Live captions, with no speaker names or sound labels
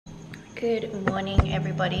Good morning,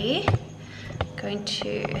 everybody. Going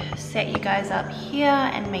to set you guys up here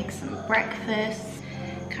and make some breakfast.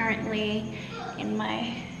 Currently in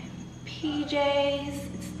my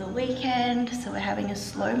PJs. It's the weekend, so we're having a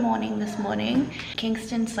slow morning this morning.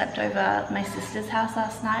 Kingston slept over my sister's house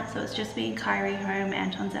last night, so it's just me and Kyrie home.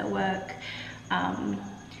 Anton's at work.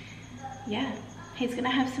 Yeah, he's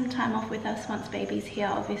gonna have some time off with us once baby's here,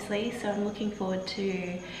 obviously, so I'm looking forward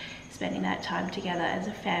to spending that time together as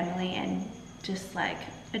a family and just like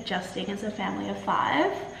adjusting as a family of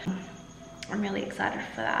 5. I'm really excited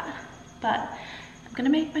for that. But I'm gonna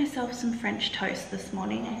make myself some French toast this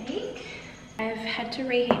morning, I think. I've had to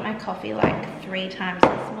reheat my coffee like 3 times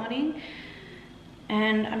this morning,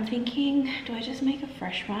 and I'm thinking, do I just make a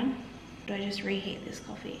fresh one? Do I just reheat this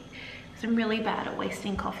coffee? Because I'm really bad at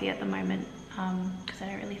wasting coffee at the moment, because I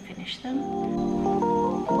don't really finish them.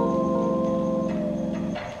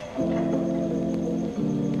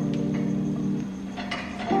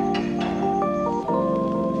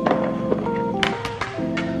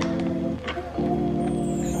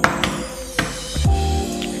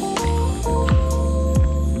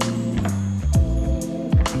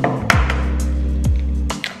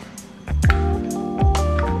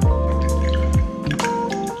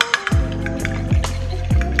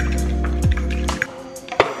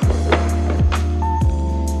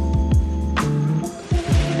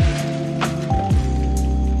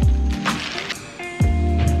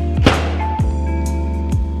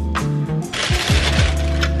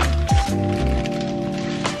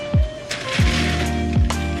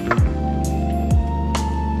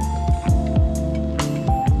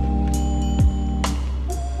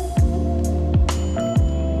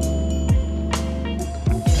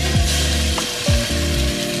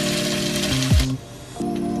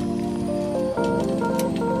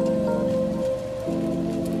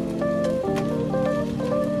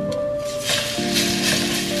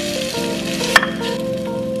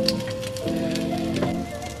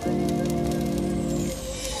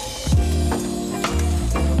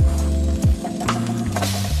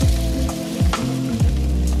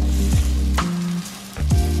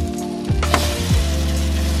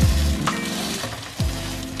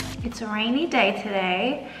 It's a rainy day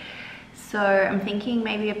today, so I'm thinking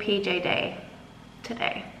maybe a PJ day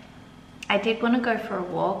today. I did want to go for a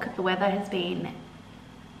walk. The weather has been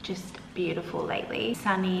just beautiful lately.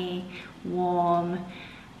 Sunny, warm,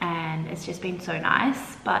 and it's just been so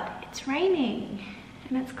nice, but it's raining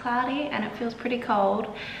and it's cloudy and it feels pretty cold.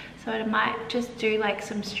 So I might just do like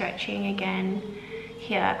some stretching again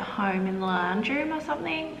here at home in the lounge room or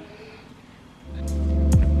something.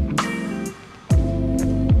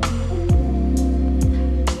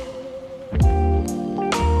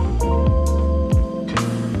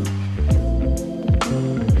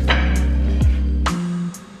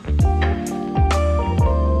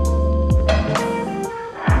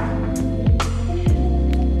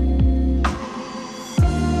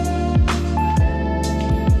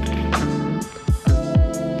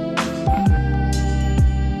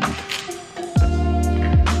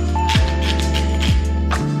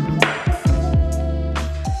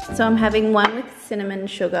 So I'm having one with cinnamon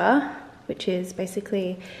sugar, which is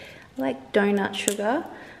basically like donut sugar.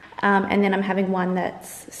 And then I'm having one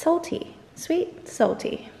that's salty, sweet,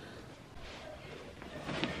 salty.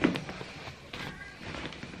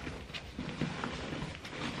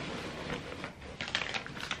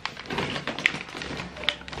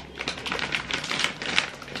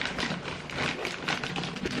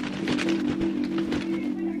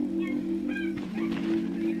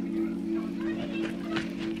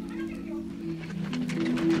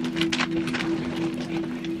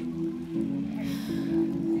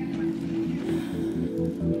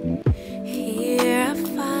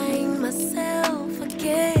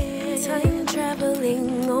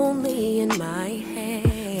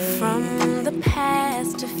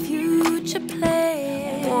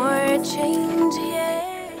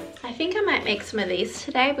 I think I might make some of these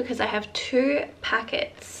today because I have 2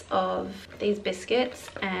 packets of these biscuits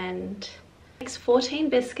and it's 14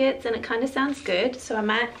 biscuits and it kind of sounds good, so I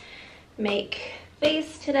might make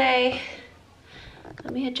these today.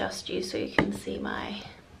 Let me adjust you so you can see my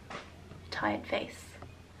tired face.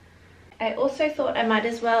 I also thought I might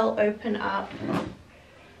as well open up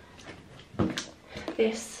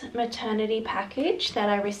this maternity package that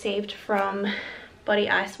I received from Body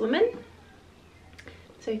Ice Woman.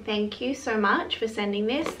 So thank you so much for sending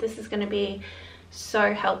this. This is going to be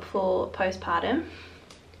so helpful postpartum.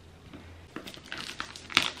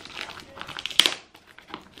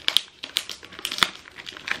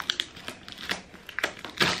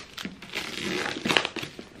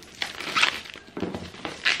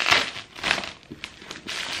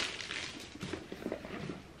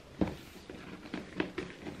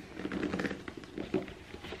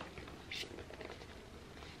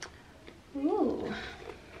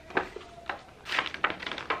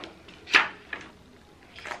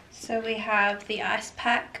 So we have the ice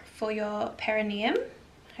pack for your perineum.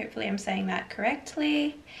 Hopefully I'm saying that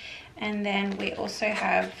correctly. And then we also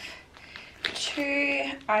have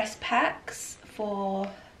 2 ice packs for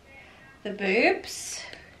the boobs.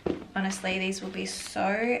 Honestly, these will be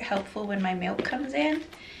so helpful when my milk comes in.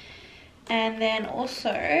 And then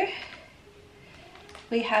also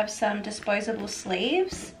we have some disposable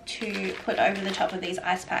sleeves to put over the top of these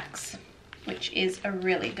ice packs, which is a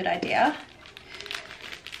really good idea.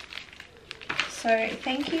 So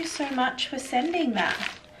thank you so much for sending that.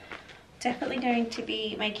 Definitely going to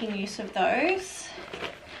be making use of those.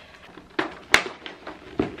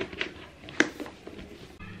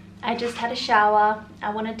 I just had a shower. I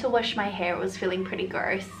wanted to wash my hair. It was feeling pretty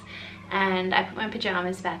gross. And I put my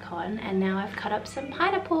pajamas back on, and now I've cut up some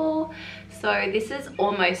pineapple. So this is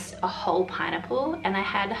almost a whole pineapple, and I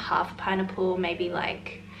had half a pineapple maybe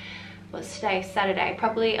like, what's today, Saturday,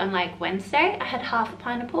 probably on like Wednesday I had half a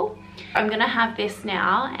pineapple. I'm gonna have this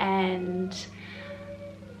now, and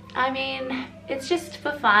I mean, it's just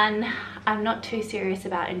for fun. I'm not too serious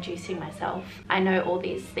about inducing myself. I know all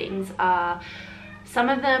these things are, some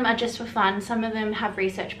of them are just for fun, some of them have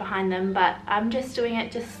research behind them, but I'm just doing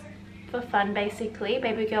it just for fun basically.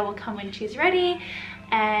 Baby girl will come when she's ready,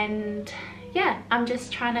 and yeah, I'm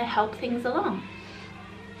just trying to help things along.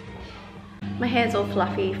 My hair's all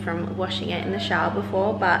fluffy from washing it in the shower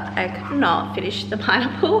before, but I could not finish the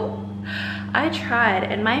pineapple. I tried,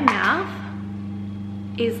 and my mouth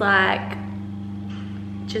is like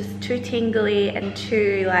just too tingly and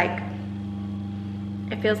too like,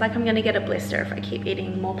 it feels like I'm gonna get a blister if I keep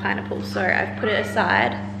eating more pineapple, so I've put it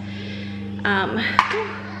aside.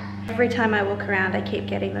 Every time I walk around I keep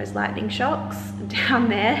getting those lightning shocks down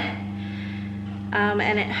there,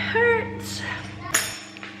 and it hurts.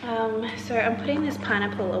 So I'm putting this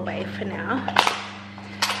pineapple away for now.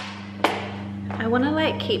 I want to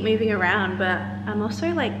like keep moving around, but I'm also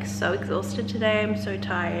like so exhausted today. I'm so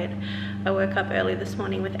tired. I woke up early this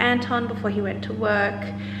morning with Anton before he went to work,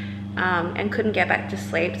 and couldn't get back to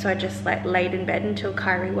sleep, so I just like laid in bed until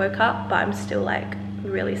Kyrie woke up, but I'm still like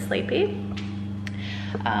really sleepy.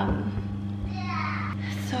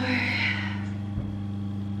 So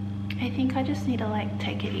I think I just need to like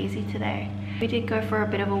take it easy today. We did go for a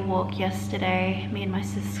bit of a walk yesterday, me and my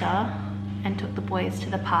sister, and took the boys to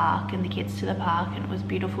the park and the kids to the park, and it was a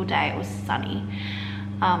beautiful day. It was sunny.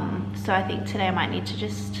 So I think today I might need to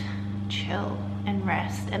just chill and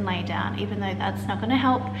rest and lay down, even though that's not going to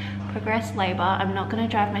help progress labor. I'm not going to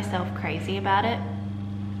drive myself crazy about it.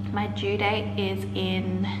 My due date is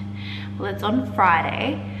in, well, it's on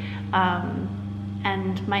Friday,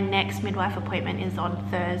 and my next midwife appointment is on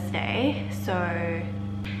Thursday. So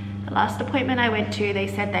the last appointment I went to, they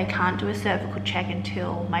said they can't do a cervical check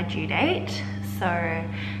until my due date, so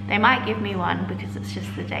they might give me one because it's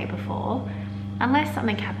just the day before, unless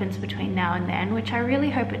something happens between now and then, which I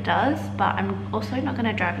really hope it does, but I'm also not going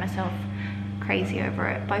to drive myself crazy over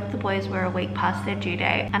it. Both the boys were a week past their due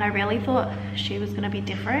date, and I really thought she was going to be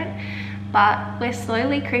different, but we're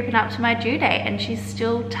slowly creeping up to my due date and she's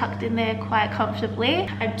still tucked in there quite comfortably.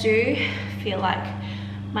 I do feel like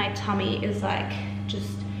my tummy is like just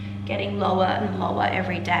getting lower and lower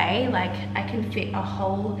every day. Like I can fit a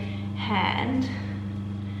whole hand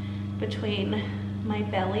between my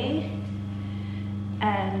belly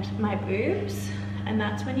and my boobs, and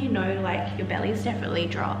that's when you know like your belly's definitely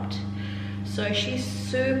dropped. So she's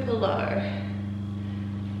super low,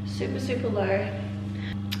 super low.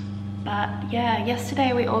 But yeah,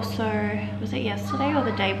 yesterday we also, was it yesterday or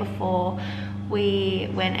the day before, we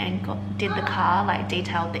went and did the car, like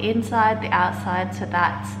detailed the inside, the outside, so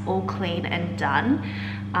that's all clean and done.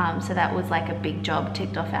 So that was like a big job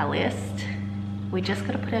ticked off our list. We just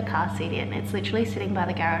got to put a car seat in. It's literally sitting by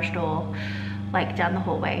the garage door, like down the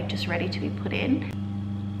hallway, just ready to be put in.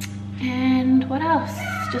 And what else?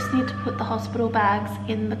 Just need to put the hospital bags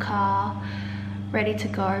in the car, ready to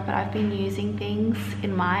go, but I've been using things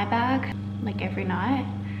in my bag like every night.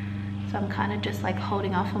 So I'm kind of just like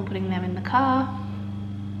holding off on putting them in the car.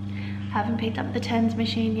 Haven't picked up the TENS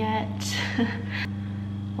machine yet.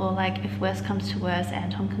 Or like if worse comes to worse,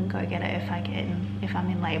 Anton can go get it if I'm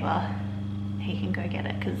in labor. He can go get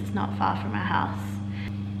it because it's not far from our house.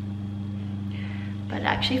 But it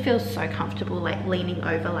actually feels so comfortable like leaning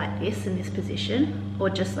over like this in this position, or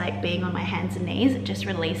just like being on my hands and knees. It just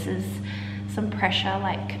releases some pressure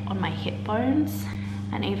like on my hip bones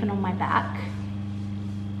and even on my back.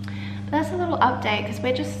 But that's a little update because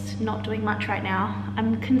we're just not doing much right now.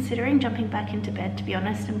 I'm considering jumping back into bed, to be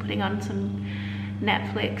honest, and putting on some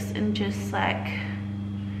Netflix and just like,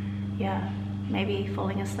 yeah, maybe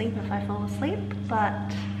falling asleep if I fall asleep.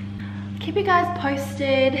 But keep you guys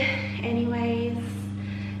posted. Anyways,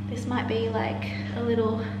 this might be like a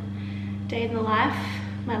little day in the life,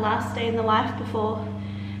 my last day in the life before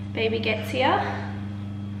baby gets here.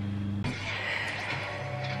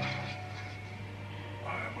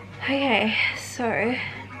 Okay, so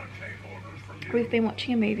we've been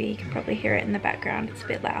watching a movie. You can probably hear it in the background, it's a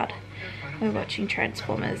bit loud. We're watching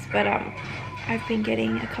Transformers, but I've been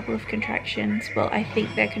getting a couple of contractions. Well, I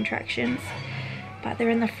think they're contractions, but they're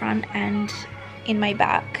in the front and in my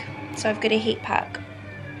back. So I've got a heat pack.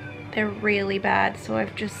 They're really bad, so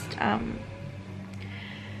I've just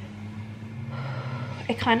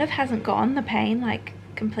it kind of hasn't gone, the pain, like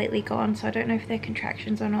completely gone, so I don't know if they're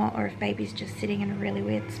contractions or not, or if baby's just sitting in a really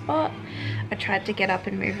weird spot. I tried to get up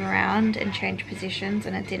and move around and change positions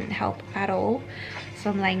and it didn't help at all,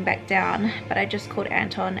 so I'm laying back down. But I just called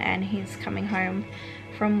Anton and he's coming home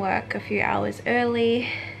from work a few hours early.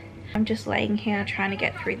 I'm just laying here trying to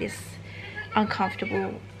get through this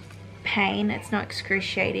uncomfortable pain. It's not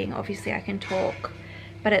excruciating, obviously I can talk,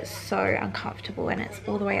 but it's so uncomfortable, and it's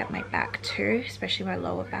all the way up my back too, especially my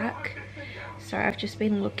lower back. So I've just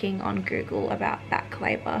been looking on Google about back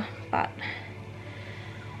labor, but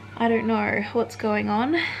I don't know what's going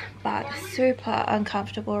on, but super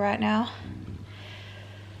uncomfortable right now.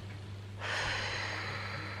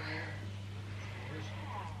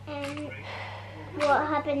 And what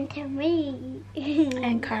happened to me?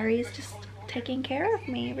 And Kari's just taking care of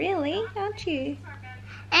me, really, aren't you?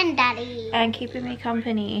 And Daddy. And keeping me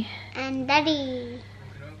company. And Daddy.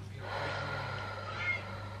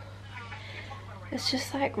 It's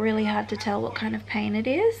just like really hard to tell what kind of pain it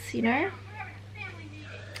is, you know?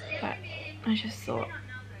 But I just thought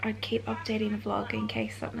I'd keep updating the vlog in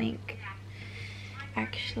case something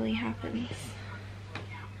actually happens.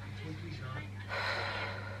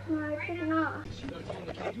 No, I did not.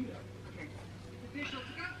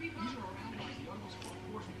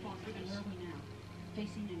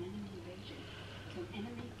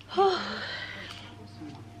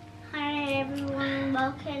 Hi everyone,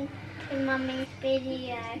 welcome to Mummy's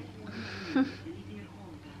video.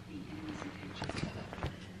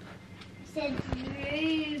 Said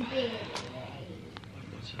Ruby.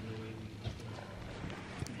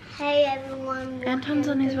 Hey everyone. Anton's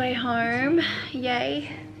on his way home. Yay.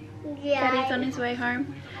 Yeah. Daddy's on his way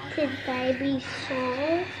home. To baby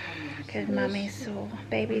sore. Because Mummy's sore.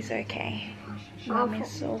 Baby's okay.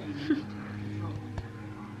 Mummy's sore.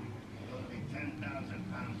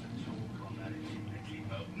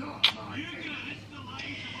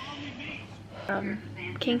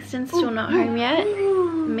 Kingston's still not home yet.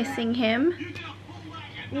 Missing him.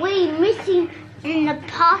 We're missing in the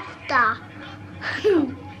pasta.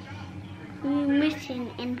 We're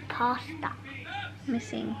missing in pasta.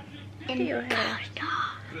 Missing. In Do your hair.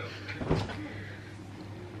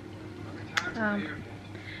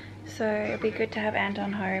 So it'd be good to have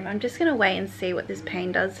Anton home. I'm just gonna wait and see what this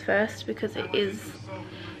pain does first, because it is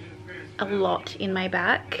a lot in my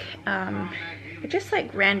back. It just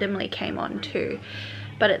like randomly came on too,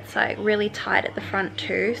 but it's like really tight at the front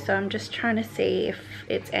too, so I'm just trying to see if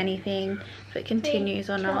it's anything, if it continues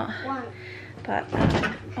or not. But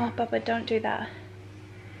oh Bubba, don't do that,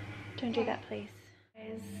 don't do that please.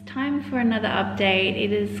 It's time for another update.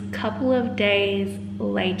 It is a couple of days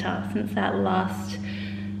later since that last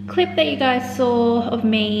clip that you guys saw of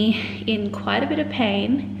me in quite a bit of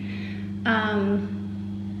pain.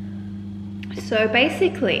 So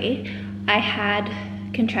basically I had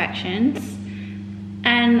contractions,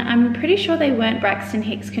 and I'm pretty sure they weren't Braxton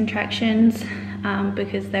Hicks contractions,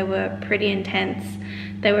 because they were pretty intense.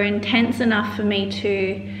 They were intense enough for me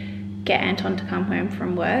to get Anton to come home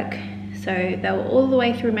from work. So they were all the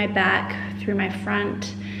way through my back, through my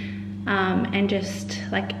front, and just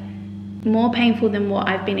like more painful than what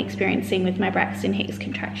I've been experiencing with my Braxton Hicks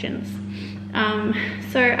contractions.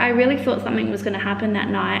 So I really thought something was going to happen that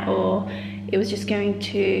night, or it was just going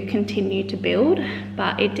to continue to build,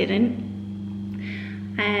 but it didn't.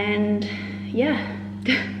 And yeah,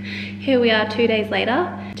 here we are 2 days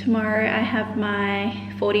later. Tomorrow I have my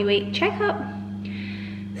 40-week checkup.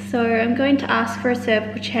 So I'm going to ask for a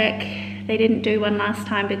cervical check. They didn't do one last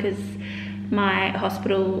time because my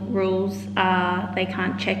hospital rules are they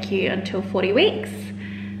can't check you until 40 weeks.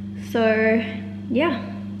 So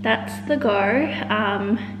yeah, that's the go.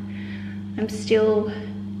 I'm still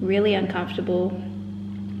really uncomfortable,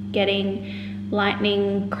 getting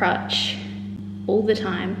lightning crutch all the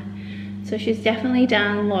time. So she's definitely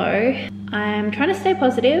down low. I'm trying to stay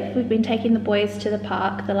positive. We've been taking the boys to the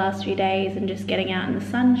park the last few days and just getting out in the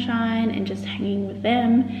sunshine and just hanging with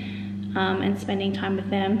them, and spending time with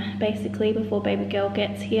them basically before baby girl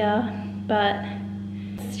gets here. But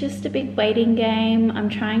it's just a big waiting game. I'm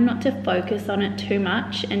trying not to focus on it too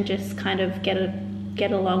much and just kind of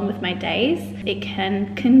get along with my days. It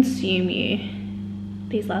can consume you.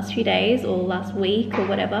 These last few days or last week or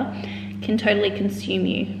whatever can totally consume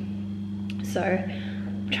you. So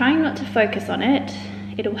I'm trying not to focus on it.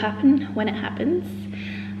 It'll happen when it happens.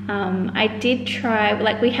 I did try,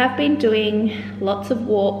 like we have been doing lots of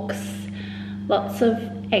walks, lots of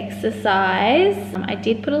exercise. I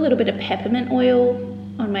did put a little bit of peppermint oil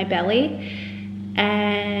on my belly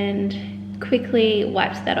and quickly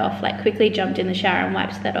wiped that off, like quickly jumped in the shower and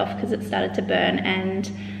wiped that off because it started to burn,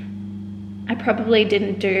 and I probably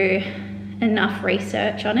didn't do enough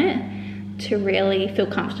research on it to really feel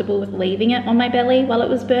comfortable with leaving it on my belly while it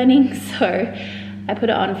was burning. So I put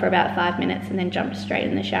it on for about 5 minutes and then jumped straight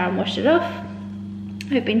in the shower and washed it off.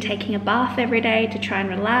 I've been taking a bath every day to try and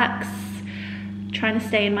relax, trying to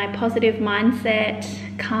stay in my positive mindset,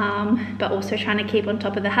 calm, but also trying to keep on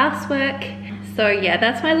top of the housework. So yeah,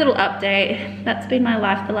 that's my little update. That's been my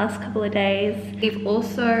life the last couple of days. We've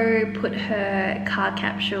also put her car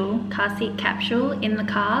seat capsule in the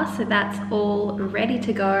car, so that's all ready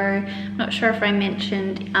to go. I'm not sure if I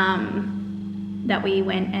mentioned that we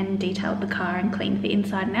went and detailed the car and cleaned the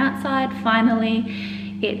inside and outside. Finally,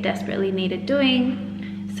 it desperately needed doing.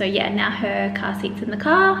 So yeah, now her car seat's in the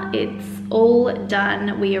car. It's all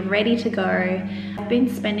done. We are ready to go. I've been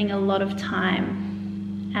spending a lot of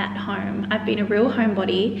time at home. I've been a real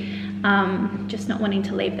homebody, just not wanting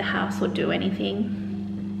to leave the house or do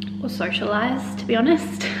anything or socialize, to be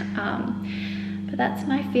honest. But that's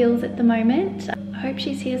my feels at the moment. I hope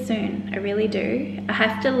she's here soon. I really do. I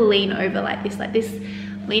have to lean over like this,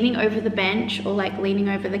 leaning over the bench or like leaning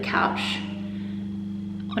over the couch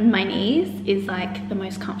on my knees is like the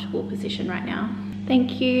most comfortable position right now.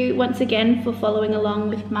 Thank you once again for following along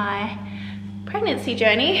with my pregnancy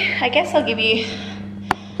journey. I guess I'll give you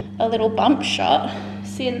a little bump shot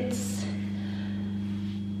since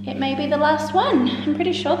it may be the last one. I'm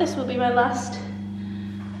pretty sure this will be my last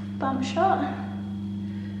bump shot.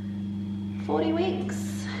 40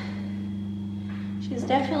 weeks. She's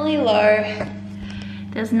definitely low.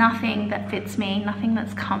 There's nothing that fits me, nothing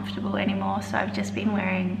that's comfortable anymore, so I've just been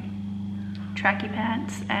wearing tracky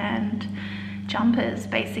pants and jumpers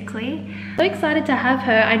basically. So excited to have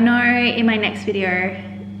her. I know in my next video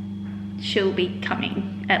she'll be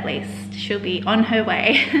coming, at least she'll be on her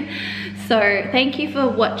way. So thank you for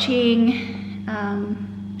watching.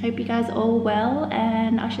 Hope you guys are all well,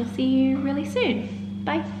 and I shall see you really soon.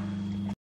 Bye.